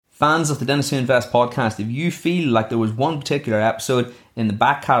Fans of the Dentists Who Invest podcast, if you feel like there was one particular episode in the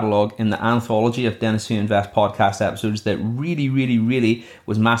back catalogue in the anthology of Dentists Who Invest podcast episodes that really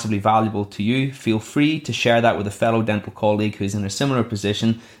was massively valuable to you, feel free to share that with a fellow dental colleague who's in a similar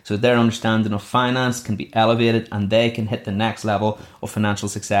position so their understanding of finance can be elevated and they can hit the next level of financial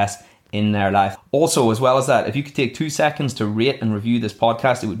success in their life. Also, as well as that, if you could take 2 seconds to rate and review this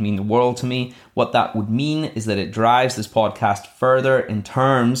podcast, it would mean the world to me. What that would mean is that it drives this podcast further in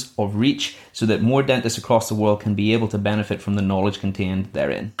terms of reach so that more dentists across the world can be able to benefit from the knowledge contained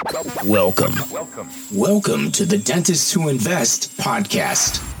therein. Welcome to the Dentists Who Invest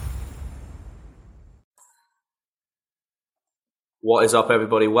podcast. What is up,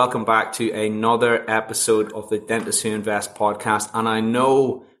 everybody? Welcome back to another episode of the Dentists Who Invest podcast. And I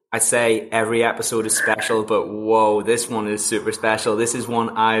know I say every episode is special, but whoa, this one is super special. This is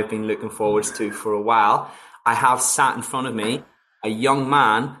one I've been looking forward to for a while. I have sat in front of me a young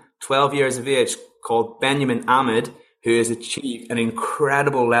man, 12 years of age, called Benjamin Ahmed, who has achieved an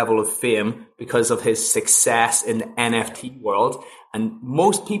incredible level of fame because of his success in the NFT world. And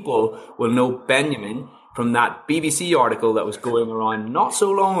most people will know Benjamin from that BBC article that was going around not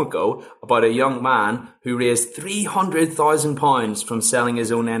so long ago about a young man who raised £300,000 from selling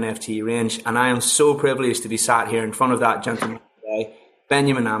his own NFT range. And I am so privileged to be sat here in front of that gentleman today,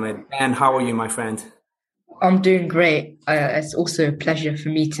 Benjamin Ahmed. Ben, how are you, my friend? I'm doing great. It's also a pleasure for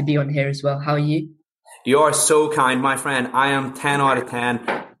me to be on here as well. How are you? You are so kind, my friend. I am 10 out of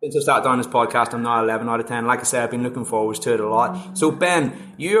 10. Since I started doing this podcast, I'm now 11 out of 10. Like I said, I've been looking forward to it a lot. So,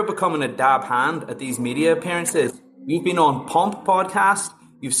 Ben, you're becoming a dab hand at these media appearances. You've been on Pump podcast.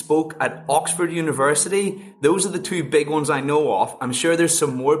 You've spoke at Oxford University. Those are the two big ones I know of. I'm sure there's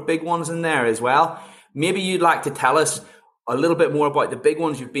some more big ones in there as well. Maybe you'd like to tell us a little bit more about the big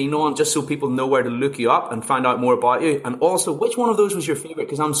ones you've been on, just so people know where to look you up and find out more about you. And also, which one of those was your favorite?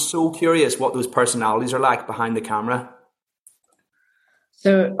 Because I'm so curious what those personalities are like behind the camera.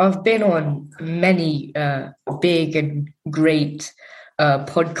 So I've been on many big and great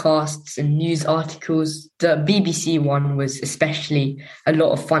podcasts and news articles. The BBC one was especially a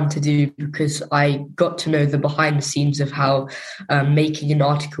lot of fun to do because I got to know the behind the scenes of how making an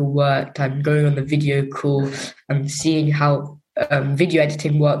article worked and going on the video call and seeing how video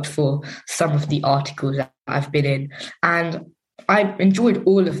editing worked for some of the articles that I've been in. And I enjoyed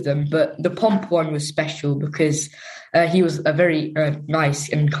all of them, but the Pomp one was special because he was a very nice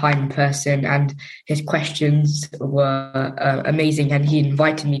and kind person, and his questions were amazing, and he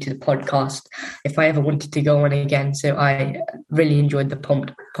invited me to the podcast if I ever wanted to go on again. So I really enjoyed the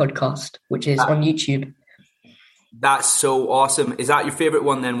Pomp podcast, which is on YouTube. That's so awesome. Is that your favorite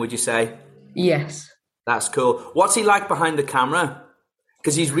one then, would you say? Yes. That's cool. What's he like behind the camera?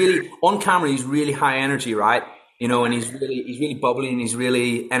 Because he's really, on camera, he's really high energy, right? You know, and he's really bubbly and he's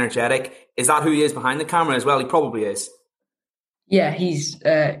really energetic. Is that who he is behind the camera as well? He probably is. Yeah, he's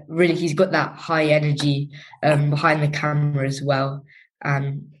he's got that high energy behind the camera as well.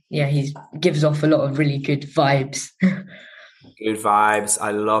 And yeah, he gives off a lot of really good vibes. Good vibes.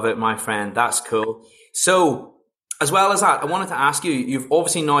 I love it, my friend. That's cool. So, as well as that, I wanted to ask you, you've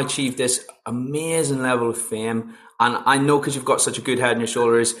obviously now achieved this amazing level of fame. And I know because you've got such a good head on your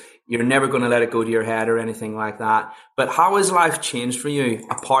shoulders, you're never going to let it go to your head or anything like that. But how has life changed for you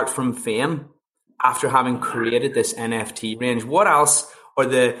apart from fame after having created this NFT range? What else are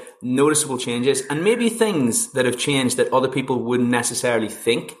the noticeable changes and maybe things that have changed that other people wouldn't necessarily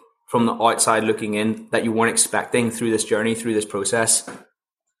think from the outside looking in that you weren't expecting through this journey, through this process?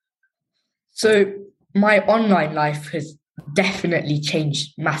 So my online life has definitely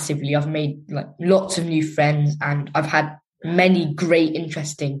changed massively. I've made lots of new friends and I've had many great,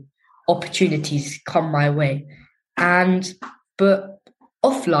 interesting opportunities come my way. But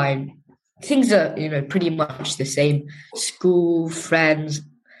offline, things are, pretty much the same. School, friends,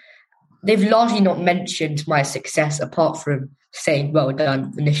 they've largely not mentioned my success apart from saying well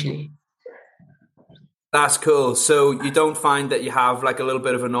done initially. That's cool. So you don't find that you have like a little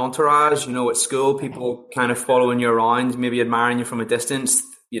bit of an entourage, at school, people kind of following you around, maybe admiring you from a distance,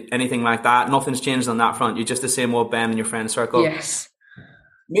 anything like that? Nothing's changed on that front. You're just the same old Ben in your friend circle. Yes.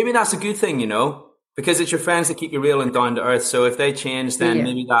 Maybe that's a good thing, because it's your friends that keep you real and down to earth. So if they change, then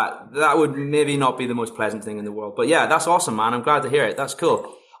maybe that would maybe not be the most pleasant thing in the world. But yeah, that's awesome, man. I'm glad to hear it. That's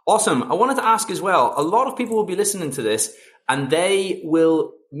cool. Awesome. I wanted to ask as well, a lot of people will be listening to this and they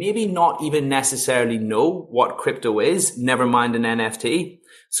will maybe not even necessarily know what crypto is, never mind an NFT.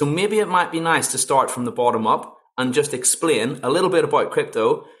 So maybe it might be nice to start from the bottom up and just explain a little bit about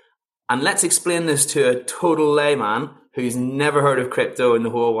crypto. And let's explain this to a total layman who's never heard of crypto in the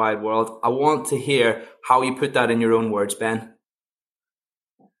whole wide world. I want to hear how you put that in your own words, Ben.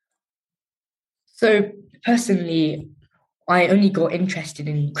 So personally, I only got interested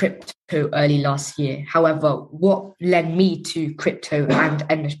in crypto early last year. However, what led me to crypto and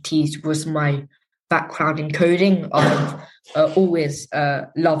NFTs was my background in coding. I've always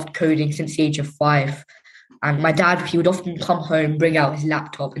loved coding since the age of 5. And my dad, he would often come home, bring out his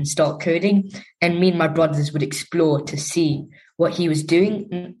laptop and start coding. And me and my brothers would explore to see what he was doing.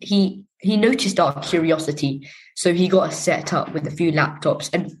 And he noticed our curiosity. So he got us set up with a few laptops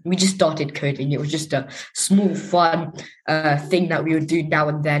and we just started coding. It was just a small, fun thing that we would do now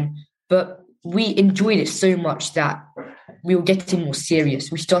and then. But we enjoyed it so much that we were getting more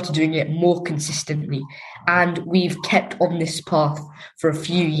serious. We started doing it more consistently. And we've kept on this path for a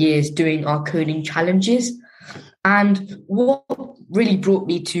few years doing our coding challenges. And what really brought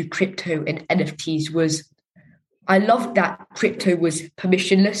me to crypto and NFTs was I loved that crypto was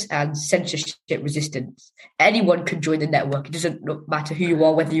permissionless and censorship resistant. Anyone can join the network. It doesn't matter who you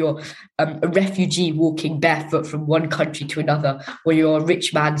are, whether you're a refugee walking barefoot from one country to another, or you're a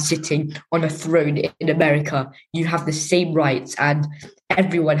rich man sitting on a throne in America. You have the same rights and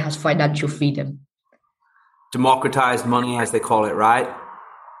everyone has financial freedom. Democratized money, as they call it, right?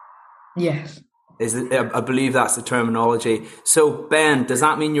 Yes. I believe that's the terminology. So, Ben, does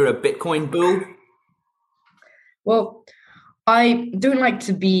that mean you're a Bitcoin bull? Well, I don't like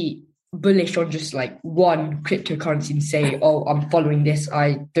to be bullish on just like one cryptocurrency and say, oh, I'm following this.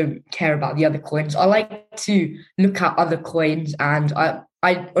 I don't care about the other coins. I like to look at other coins and I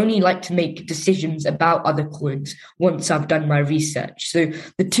only like to make decisions about other coins once I've done my research. So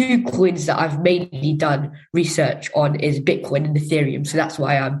the two coins that I've mainly done research on is Bitcoin and Ethereum. So that's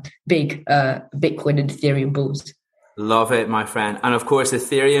why I'm big Bitcoin and Ethereum bulls. Love it, my friend. And of course,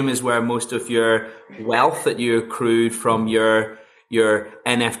 Ethereum is where most of your wealth that you accrued from your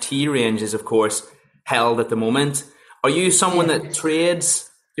NFT range is, of course, held at the moment. Are you someone that trades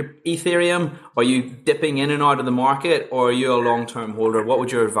your Ethereum? Are you dipping in and out of the market, or are you a long-term holder? What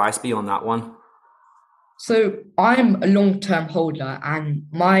would your advice be on that one? So I'm a long-term holder and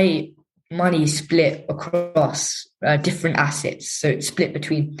my money is split across different assets. So it's split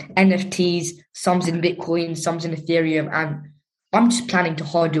between NFTs, some's in Bitcoin, some's in Ethereum. And I'm just planning to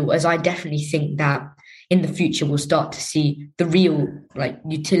hodl, as I definitely think that in the future we'll start to see the real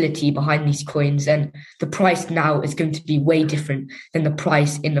utility behind these coins. And the price now is going to be way different than the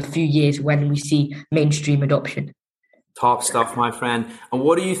price in a few years when we see mainstream adoption. Top stuff, my friend. And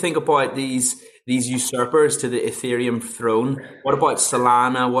what do you think about these usurpers to the Ethereum throne? What about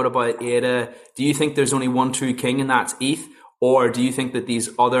Solana? What about ADA? Do you think there's only one true king and that's ETH? Or do you think that these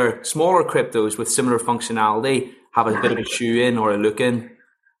other smaller cryptos with similar functionality have a bit of a shoe in or a look in?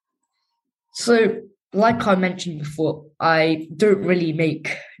 So, like I mentioned before, I don't really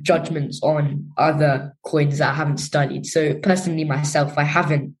make judgments on other coins that I haven't studied. So personally myself, I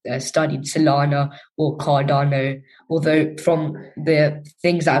haven't studied Solana or Cardano, although from the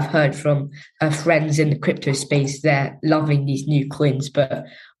things that I've heard from friends in the crypto space, they're loving these new coins. But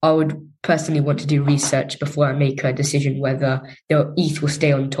I would personally want to do research before I make a decision whether the ETH will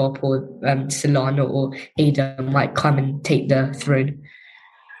stay on top or Solana or ADA might come and take the throne.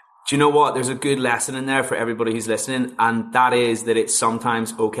 Do you know what? There's a good lesson in there for everybody who's listening, and that is that it's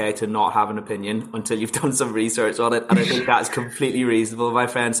sometimes okay to not have an opinion until you've done some research on it. And I think that's completely reasonable, my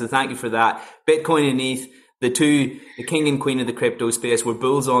friend. So thank you for that. Bitcoin and ETH, the king and queen of the crypto space, we're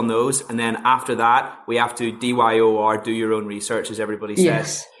bulls on those. And then after that, we have to DYOR, do your own research, as everybody says.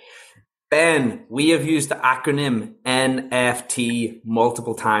 Yes. Ben, we have used the acronym NFT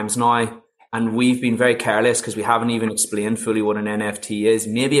multiple times now. And we've been very careless because we haven't even explained fully what an NFT is.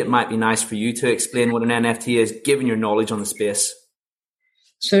 Maybe it might be nice for you to explain what an NFT is, given your knowledge on the space.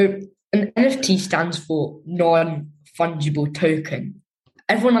 So an NFT stands for non-fungible token.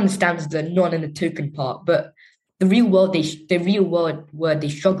 Everyone understands the non and the token part, but the real word they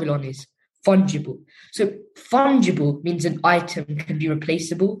struggle on is fungible. So fungible means an item can be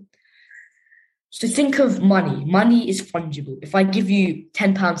replaceable. So think of money. Money is fungible. If I give you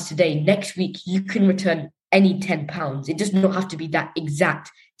 £10 today, next week you can return any £10. It does not have to be that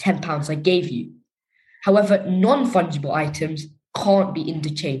exact £10 I gave you. However, non-fungible items can't be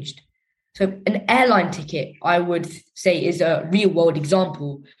interchanged. So an airline ticket, I would say, is a real-world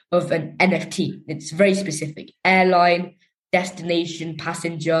example of an NFT. It's very specific. Airline, destination,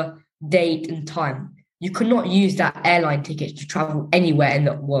 passenger, date, and time. You cannot use that airline ticket to travel anywhere in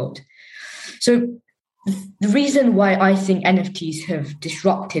the world. So the reason why I think NFTs have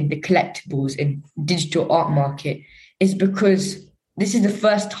disrupted the collectibles and digital art market is because this is the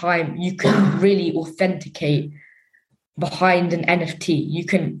first time you can really authenticate behind an NFT. You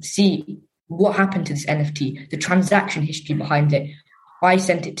can see what happened to this NFT, the transaction history behind it. I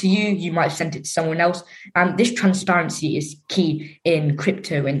sent it to you, you might have sent it to someone else. And this transparency is key in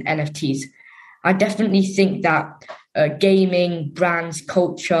crypto and NFTs. I definitely think that gaming, brands,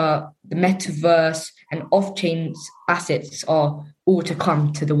 culture, the metaverse, and off-chain assets are all to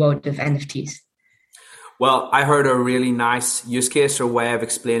come to the world of NFTs. Well, I heard a really nice use case or way of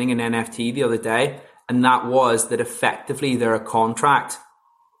explaining an NFT the other day, and that was that effectively they're a contract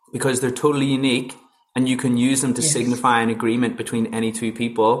because they're totally unique and you can use them to signify an agreement between any two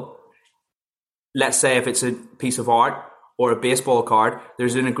people. Let's say if it's a piece of art or a baseball card,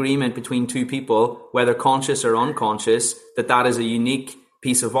 there's an agreement between two people, whether conscious or unconscious, that that is a unique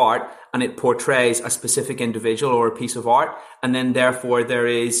piece of art and it portrays a specific individual or a piece of art. And then therefore there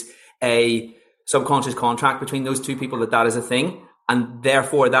is a subconscious contract between those two people that is a thing. And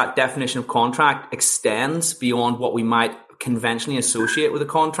therefore that definition of contract extends beyond what we might conventionally associate with a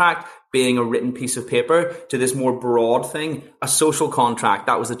contract being a written piece of paper to this more broad thing, a social contract.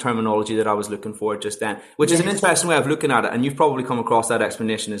 That was the terminology that I was looking for just then, which is an interesting way of looking at it. And you've probably come across that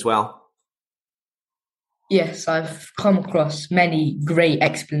explanation as well. Yes, I've come across many great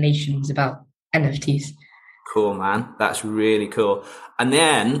explanations about NFTs. Cool, man. That's really cool. And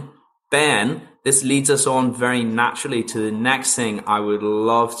then, Ben, this leads us on very naturally to the next thing I would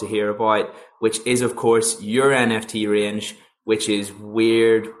love to hear about, which is, of course, your NFT range, which is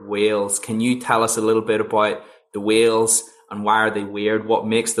Weird Whales. Can you tell us a little bit about the whales and why are they weird? What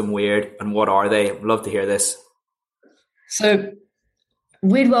makes them weird and what are they? I'd love to hear this. So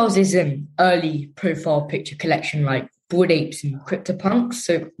Weird Whales is an early profile picture collection like Bored Apes and CryptoPunks.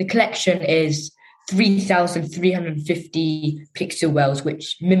 So the collection is 3,350 pixel whales,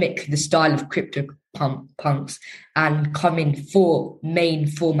 which mimic the style of CryptoPunks and come in 4 main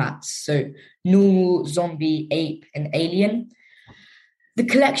formats. So normal, zombie, ape, and alien. The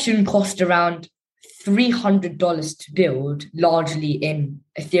collection cost around $300 to build, largely in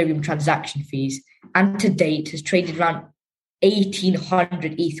Ethereum transaction fees, and to date has traded around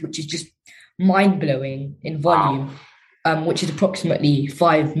 1,800 ETH, which is just mind-blowing in volume, which is approximately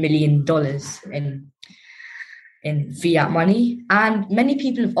 $5 million in fiat money. And many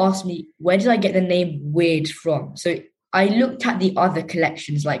people have asked me, where did I get the name Weird from? So I looked at the other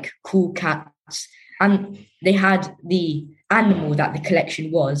collections like Cool Cats, and they had the animal that the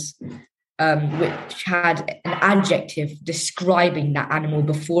collection was, which had an adjective describing that animal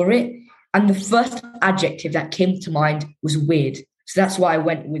before it. And the first adjective that came to mind was weird. So that's why I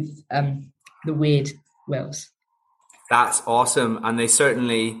went with the Weird Whales. That's awesome. And they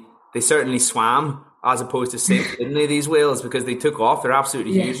certainly swam as opposed to sink, didn't they, these whales? Because they took off. They're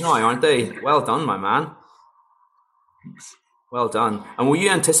absolutely huge now, aren't they? Well done, my man. Thanks. Well done. And were you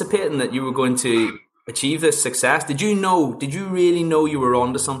anticipating that you were going to achieve this success? Did you really know you were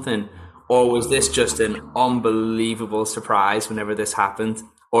onto something? Or was this just an unbelievable surprise whenever this happened?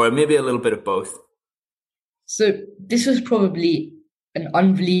 Or maybe a little bit of both? So this was probably an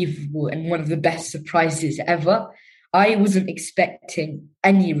unbelievable and one of the best surprises ever. I wasn't expecting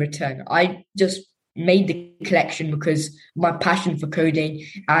any return. I just made the collection because my passion for coding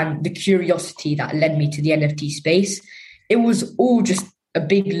and the curiosity that led me to the NFT space. It was all just a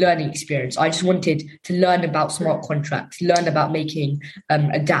big learning experience. I just wanted to learn about smart contracts, learn about making a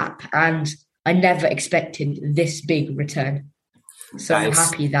dApp, and I never expected this big return. So I'm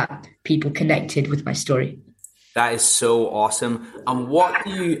happy that people connected with my story. That is so awesome. And what do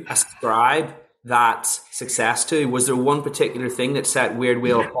you ascribe that success to? Was there one particular thing that set Weird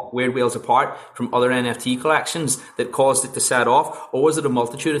Whales apart from other NFT collections that caused it to set off? Or was it a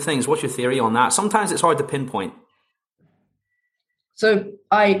multitude of things? What's your theory on that? Sometimes it's hard to pinpoint. So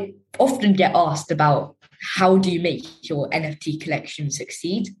I often get asked about how do you make your NFT collection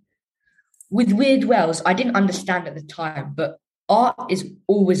succeed? With Weird Whales, I didn't understand at the time, but art is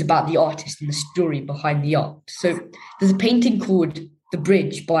always about the artist and the story behind the art. So there's a painting called The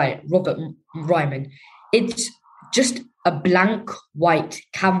Bridge by Robert Ryman. It's just a blank white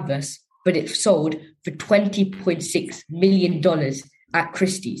canvas, but it's sold for $20.6 million at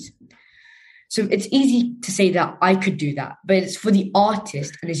Christie's. So it's easy to say that I could do that, but it's for the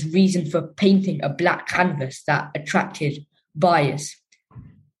artist and his reason for painting a black canvas that attracted buyers.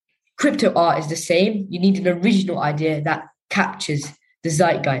 Crypto art is the same. You need an original idea that captures the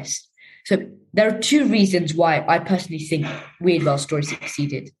zeitgeist. So there are 2 reasons why I personally think Weird Whales' story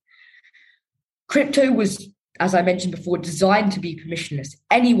succeeded. Crypto was, as I mentioned before, designed to be permissionless.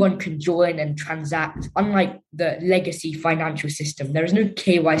 Anyone can join and transact. Unlike the legacy financial system, there is no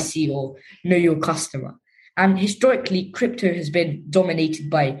KYC or know your customer. And historically, crypto has been dominated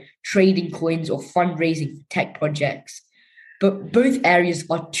by trading coins or fundraising tech projects. but both areas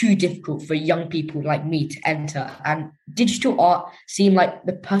are too difficult for young people like me to enter. And digital art seemed like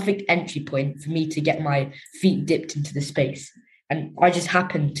the perfect entry point for me to get my feet dipped into the space. And I just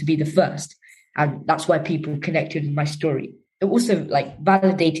happened to be the first. And that's why people connected with my story. It also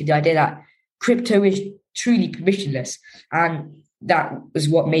validated the idea that crypto is truly permissionless. And that was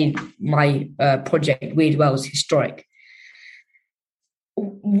what made my project Weird Wells historic.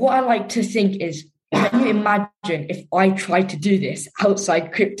 What I like to think is, can you imagine if I tried to do this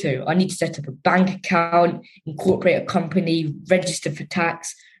outside crypto? I need to set up a bank account, incorporate a company, register for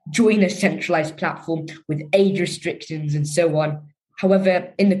tax, join a centralized platform with age restrictions and so on.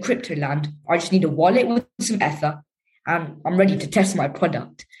 However, in the crypto land, I just need a wallet with some Ether and I'm ready to test my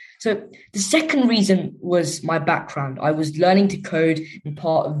product. So the second reason was my background. I was learning to code and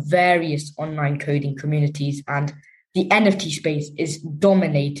part of various online coding communities, and the NFT space is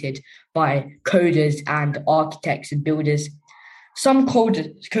dominated by coders and architects and builders. Some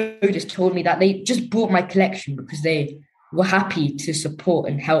coders told me that they just bought my collection because they were happy to support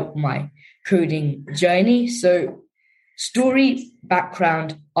and help my coding journey. So story,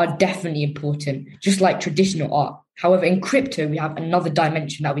 background are definitely important, just like traditional art. However, in crypto, we have another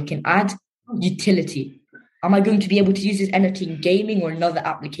dimension that we can add: utility. Am I going to be able to use this NFT in gaming or another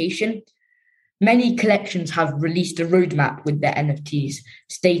application? Many collections have released a roadmap with their NFTs,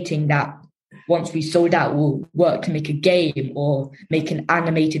 stating that once we sold out, we'll work to make a game or make an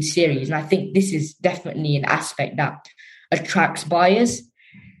animated series. And I think this is definitely an aspect that attracts buyers.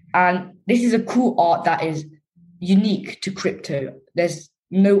 And this is a cool art that is unique to crypto. There's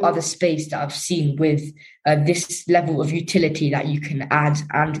no other space that I've seen with this level of utility that you can add.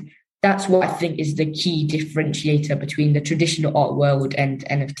 And that's what I think is the key differentiator between the traditional art world and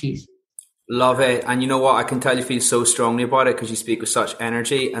NFTs. Love it. And you know what? I can tell you feel so strongly about it because you speak with such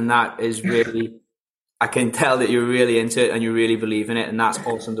energy. And that is really, I can tell that you're really into it and you really believe in it. And that's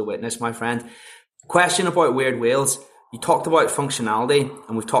awesome to witness, my friend. Question about Weird Whales. You talked about functionality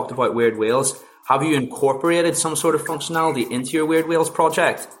and we've talked about Weird Whales. Have you incorporated some sort of functionality into your Weird Whales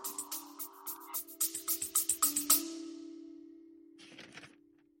project?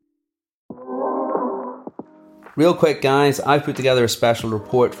 Real quick, guys, I've put together a special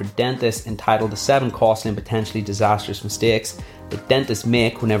report for dentists entitled The 7 Costly and Potentially Disastrous Mistakes that dentists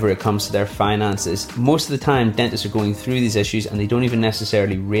make whenever it comes to their finances. Most of the time, dentists are going through these issues and they don't even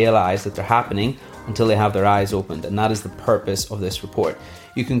necessarily realize that they're happening until they have their eyes opened, and that is the purpose of this report.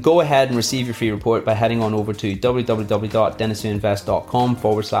 You can go ahead and receive your free report by heading on over to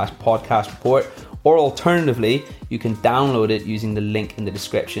www.dentistwhoinvest.com/podcast report, or alternatively, you can download it using the link in the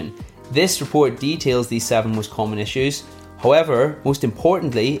description. This report details these 7 most common issues. However, most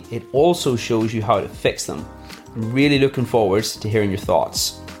importantly, it also shows you how to fix them. I'm really looking forward to hearing your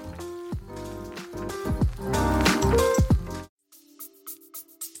thoughts.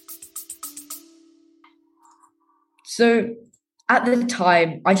 So at the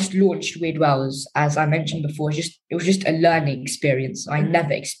time, I just launched Weird Wells, as I mentioned before. It was just a learning experience. I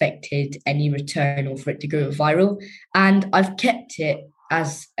never expected any return or for it to go viral. And I've kept it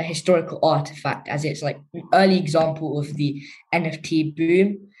as a historical artifact, as it's like an early example of the NFT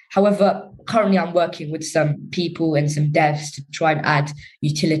boom. However, currently I'm working with some people and some devs to try and add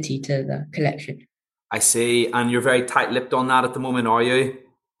utility to the collection. I see. And you're very tight-lipped on that at the moment, are you?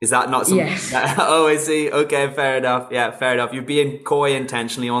 Is that not something? Yes. Oh, I see. Okay, fair enough. Yeah, fair enough. You're being coy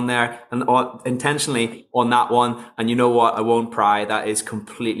intentionally on there and intentionally on that one. And you know what? I won't pry. That is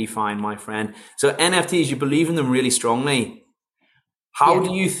completely fine, my friend. So NFTs, you believe in them really strongly. How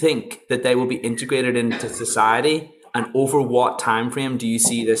do you think that they will be integrated into society, and over what time frame do you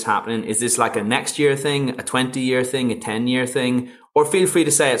see this happening? Is this like a next year thing, a 20-year thing, a 10-year thing? Or feel free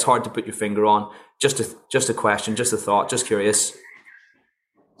to say it's hard to put your finger on. Just a question, just a thought, just curious.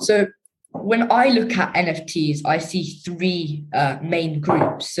 So when I look at NFTs, I see 3 main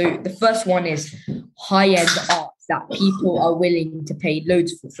groups. So the first one is high-end art that people are willing to pay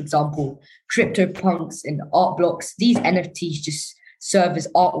loads for. For example, CryptoPunks and art blocks. These NFTs just serve as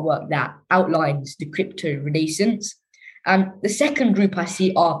artwork that outlines the crypto renaissance. And the second group I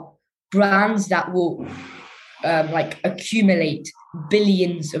see are brands that will accumulate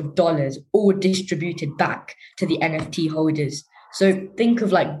billions of dollars all distributed back to the NFT holders. So think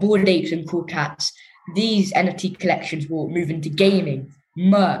of like Bored Apes and Cool Cats. These NFT collections will move into gaming,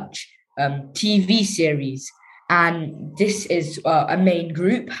 merch, TV series, and this is a main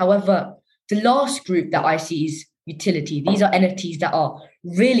group. However, the last group that I see is utility. These are NFTs that are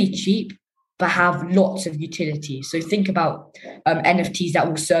really cheap, but have lots of utility. So think about NFTs that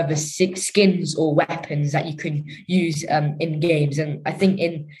will serve as skins or weapons that you can use in games. And I think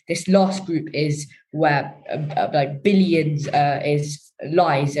in this last group is where like billions is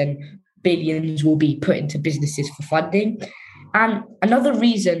lies and billions will be put into businesses for funding. And another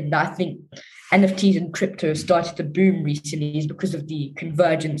reason that I think NFTs and crypto started to boom recently is because of the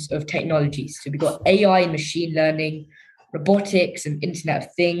convergence of technologies. So we've got AI and machine learning, robotics and Internet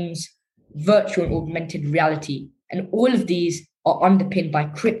of Things, virtual and augmented reality. And all of these are underpinned by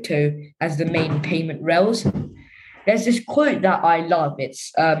crypto as the main payment rails. There's this quote that I love.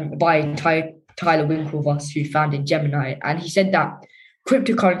 It's by Tyler Winklevoss, who founded Gemini. And he said that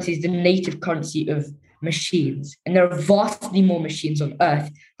cryptocurrency is the native currency of machines. And there are vastly more machines on Earth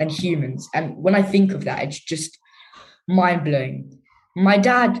than humans. And when I think of that, it's just mind-blowing. My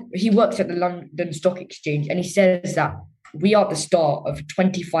dad, he works at the London Stock Exchange, and he says that we are at the start of a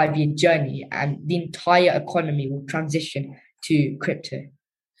 25-year journey and the entire economy will transition to crypto.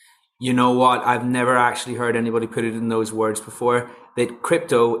 You know what? I've never actually heard anybody put it in those words before, that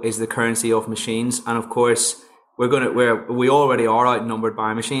crypto is the currency of machines. And of course, we already are outnumbered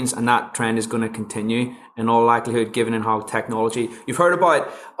by machines, and that trend is going to continue in all likelihood, given in how technology. You've heard about,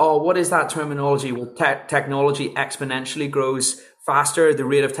 what is that terminology? Well, technology exponentially grows faster. The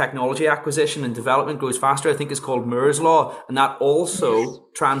rate of technology acquisition and development grows faster. I think it's called Moore's Law, and that also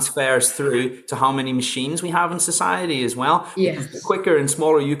transfers through to how many machines we have in society as well. Yes. The quicker and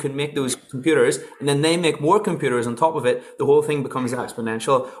smaller you can make those computers, and then they make more computers on top of it, the whole thing becomes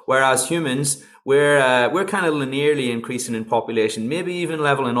exponential. Whereas humans, we're kind of linearly increasing in population, maybe even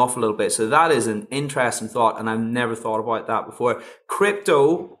leveling off a little bit. So that is an interesting thought, and I've never thought about that before.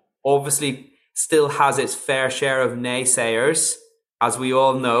 Crypto obviously still has its fair share of naysayers, as we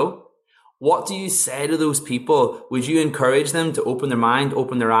all know. What do you say to those people? Would you encourage them to open their mind,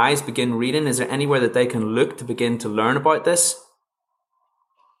 open their eyes, begin reading? Is there anywhere that they can look to begin to learn about this?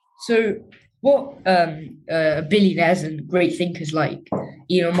 So what billionaires and great thinkers like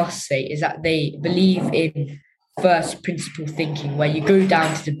Elon Musk say is that they believe in first principle thinking, where you go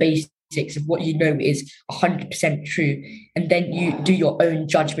down to the basics of what you know is 100% true, and then you do your own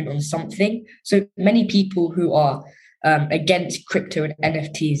judgment on something. So many people who are against crypto and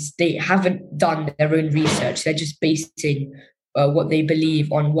NFTs, they haven't done their own research. They're just basing what they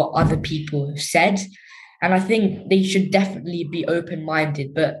believe on what other people have said. And I think they should definitely be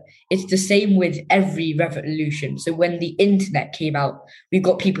open-minded, but it's the same with every revolution. So when the internet came out, we've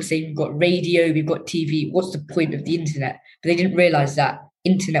got people saying we've got radio, we've got TV. What's the point of the internet? But they didn't realize that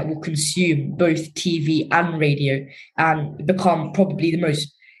internet will consume both TV and radio and become probably the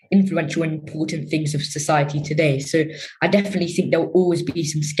most influential and important things of society today. So I definitely think there will always be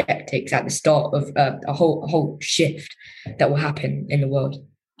some skeptics at the start of a whole shift that will happen in the world.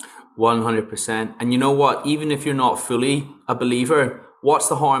 100%. And you know what? Even if you're not fully a believer, what's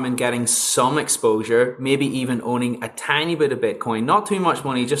the harm in getting some exposure, maybe even owning a tiny bit of Bitcoin, not too much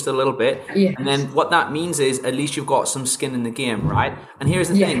money, just a little bit. Yes. And then what that means is at least you've got some skin in the game, right? And here's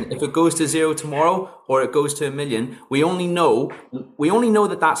the thing, if it goes to zero tomorrow or it goes to 1 million, we only know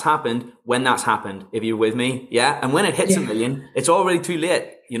that that's happened when that's happened, if you're with me. Yeah. And when it hits 1 million, it's already too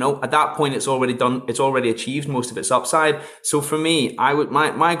late. You know, at that point, it's already done. It's already achieved most of its upside. So for me,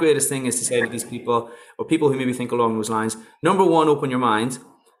 my greatest thing is to say to these people, or people who maybe think along those lines, number one, open your mind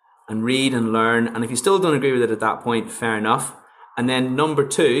and read and learn. And if you still don't agree with it at that point, fair enough. And then number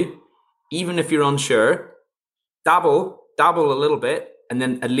two, even if you're unsure, dabble a little bit. And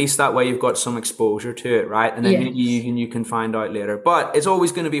then at least that way you've got some exposure to it, right? And then maybe even you can find out later. But it's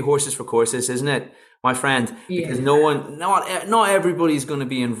always going to be horses for courses, isn't it, my friend? Because not everybody's going to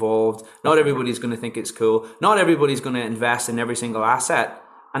be involved. Not everybody's going to think it's cool. Not everybody's going to invest in every single asset.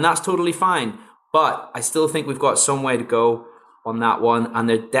 And that's totally fine. But I still think we've got some way to go on that one. And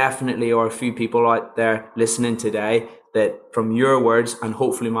there definitely are a few people out there listening today that, from your words and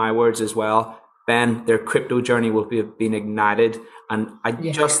hopefully my words as well, Ben, their crypto journey will be being ignited. And I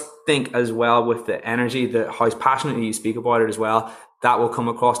just think as well, with the energy, how passionately you speak about it as well, that will come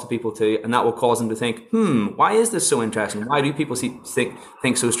across to people too. And that will cause them to think, why is this so interesting? Why do people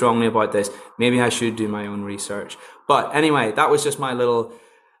think so strongly about this? Maybe I should do my own research. But anyway, that was just my little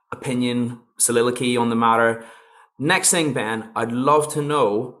opinion soliloquy on the matter. Next thing, Ben, I'd love to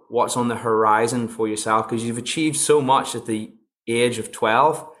know what's on the horizon for yourself, because you've achieved so much at the age of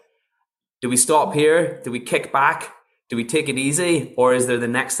 12. Do we stop here? Do we kick back? Do we take it easy? Or is there the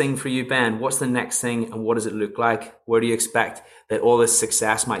next thing for you, Ben? What's the next thing and what does it look like? Where do you expect that all this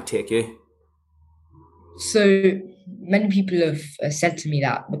success might take you? So many people have said to me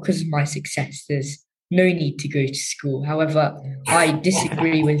that because of my success, there's no need to go to school. However, I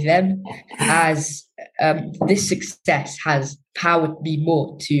disagree with them, as this success has powered me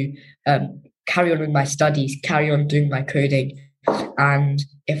more to carry on with my studies, carry on doing my coding. And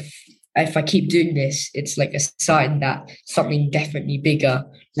if I keep doing this, it's like a sign that something definitely bigger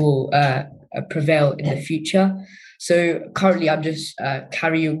will prevail in the future. So currently I'm just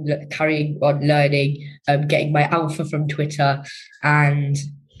carrying on learning, getting my alpha from Twitter, and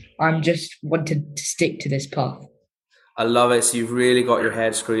I'm just wanted to stick to this path. I love it. So you've really got your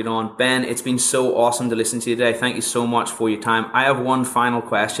head screwed on. Ben, it's been so awesome to listen to you today. Thank you so much for your time. I have one final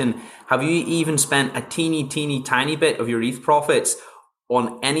question. Have you even spent a teeny tiny bit of your ETH profits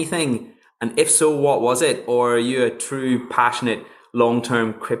on anything? And if so, what was it? Or are you a true passionate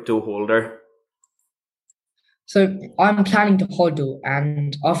long-term crypto holder? So I'm planning to hodl,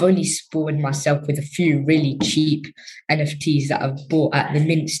 and I've only spoiled myself with a few really cheap NFTs that I've bought at the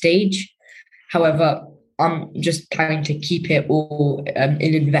mint stage. However, I'm just planning to keep it all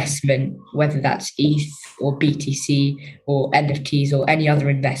in investment, whether that's ETH or BTC or NFTs or any other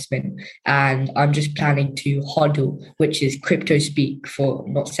investment. And I'm just planning to hodl, which is crypto speak for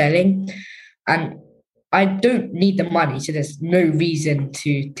not selling. And I don't need the money, so there's no reason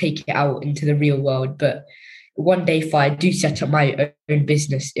to take it out into the real world. But one day, if I do set up my own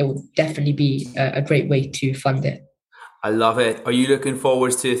business, it will definitely be a great way to fund it. I love it. Are you looking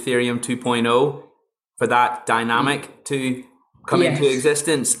forward to Ethereum 2.0 for that dynamic to come into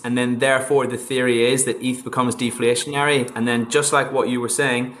existence? And then therefore the theory is that ETH becomes deflationary. And then just like what you were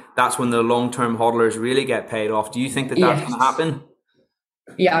saying, that's when the long-term hodlers really get paid off. Do you think that that's going to happen?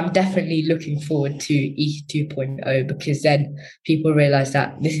 Yeah, I'm definitely looking forward to ETH 2.0, because then people realize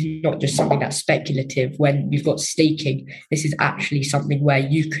that this is not just something that's speculative. When you've got staking, this is actually something where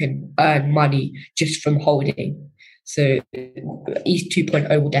you can earn money just from holding. So ETH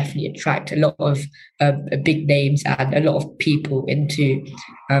 2.0 will definitely attract a lot of big names and a lot of people into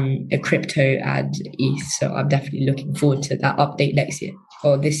crypto and ETH. So I'm definitely looking forward to that update next year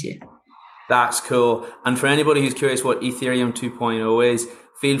or this year. That's cool. And for anybody who's curious what Ethereum 2.0 is,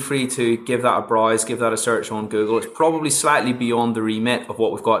 feel free to give that a browse, give that a search on Google. It's probably slightly beyond the remit of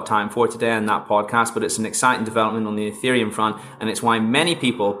what we've got time for today in that podcast, but it's an exciting development on the Ethereum front. And it's why many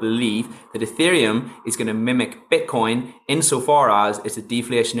people believe that Ethereum is going to mimic Bitcoin insofar as it's a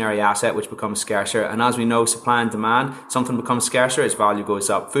deflationary asset which becomes scarcer. And as we know, supply and demand, something becomes scarcer, its value goes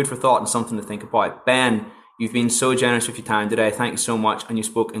up. Food for thought and something to think about. Ben, you've been so generous with your time today. Thank you so much. And you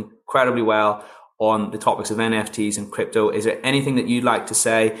spoke incredibly well on the topics of NFTs and crypto. Is there anything that you'd like to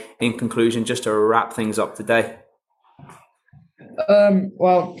say in conclusion, just to wrap things up today?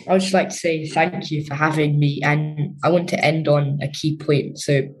 Well, I would just like to say thank you for having me. And I want to end on a key point.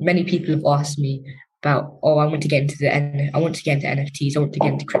 So many people have asked me about, I want to get into NFTs, I want to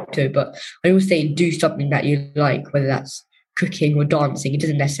get into crypto. But I always say do something that you like, whether that's cooking or dancing. It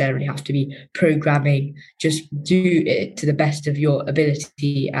doesn't necessarily have to be programming. Just do it to the best of your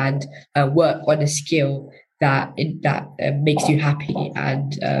ability and work on a skill that makes you happy.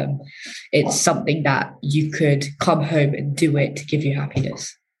 And it's something that you could come home and do it to give you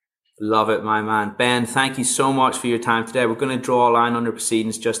happiness. Love it, my man. Ben, thank you so much for your time today. We're going to draw a line under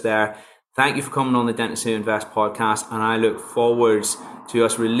proceedings just there. Thank you for coming on the Dentists Who Invest podcast, and I look forward to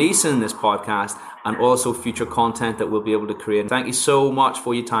us releasing this podcast and also future content that we'll be able to create. Thank you so much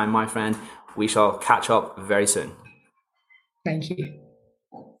for your time, my friend. We shall catch up very soon. Thank you.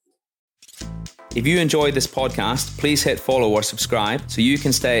 If you enjoyed this podcast, please hit follow or subscribe so you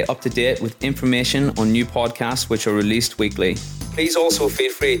can stay up to date with information on new podcasts which are released weekly. Please also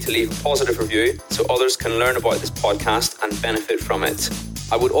feel free to leave a positive review so others can learn about this podcast and benefit from it.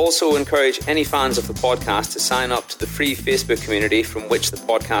 I would also encourage any fans of the podcast to sign up to the free Facebook community from which the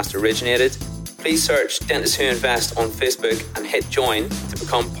podcast originated. Please search Dentists Who Invest on Facebook and hit join to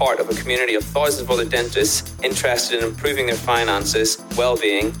become part of a community of thousands of other dentists interested in improving their finances,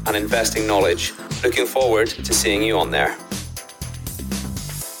 well-being and investing knowledge. Looking forward to seeing you on there.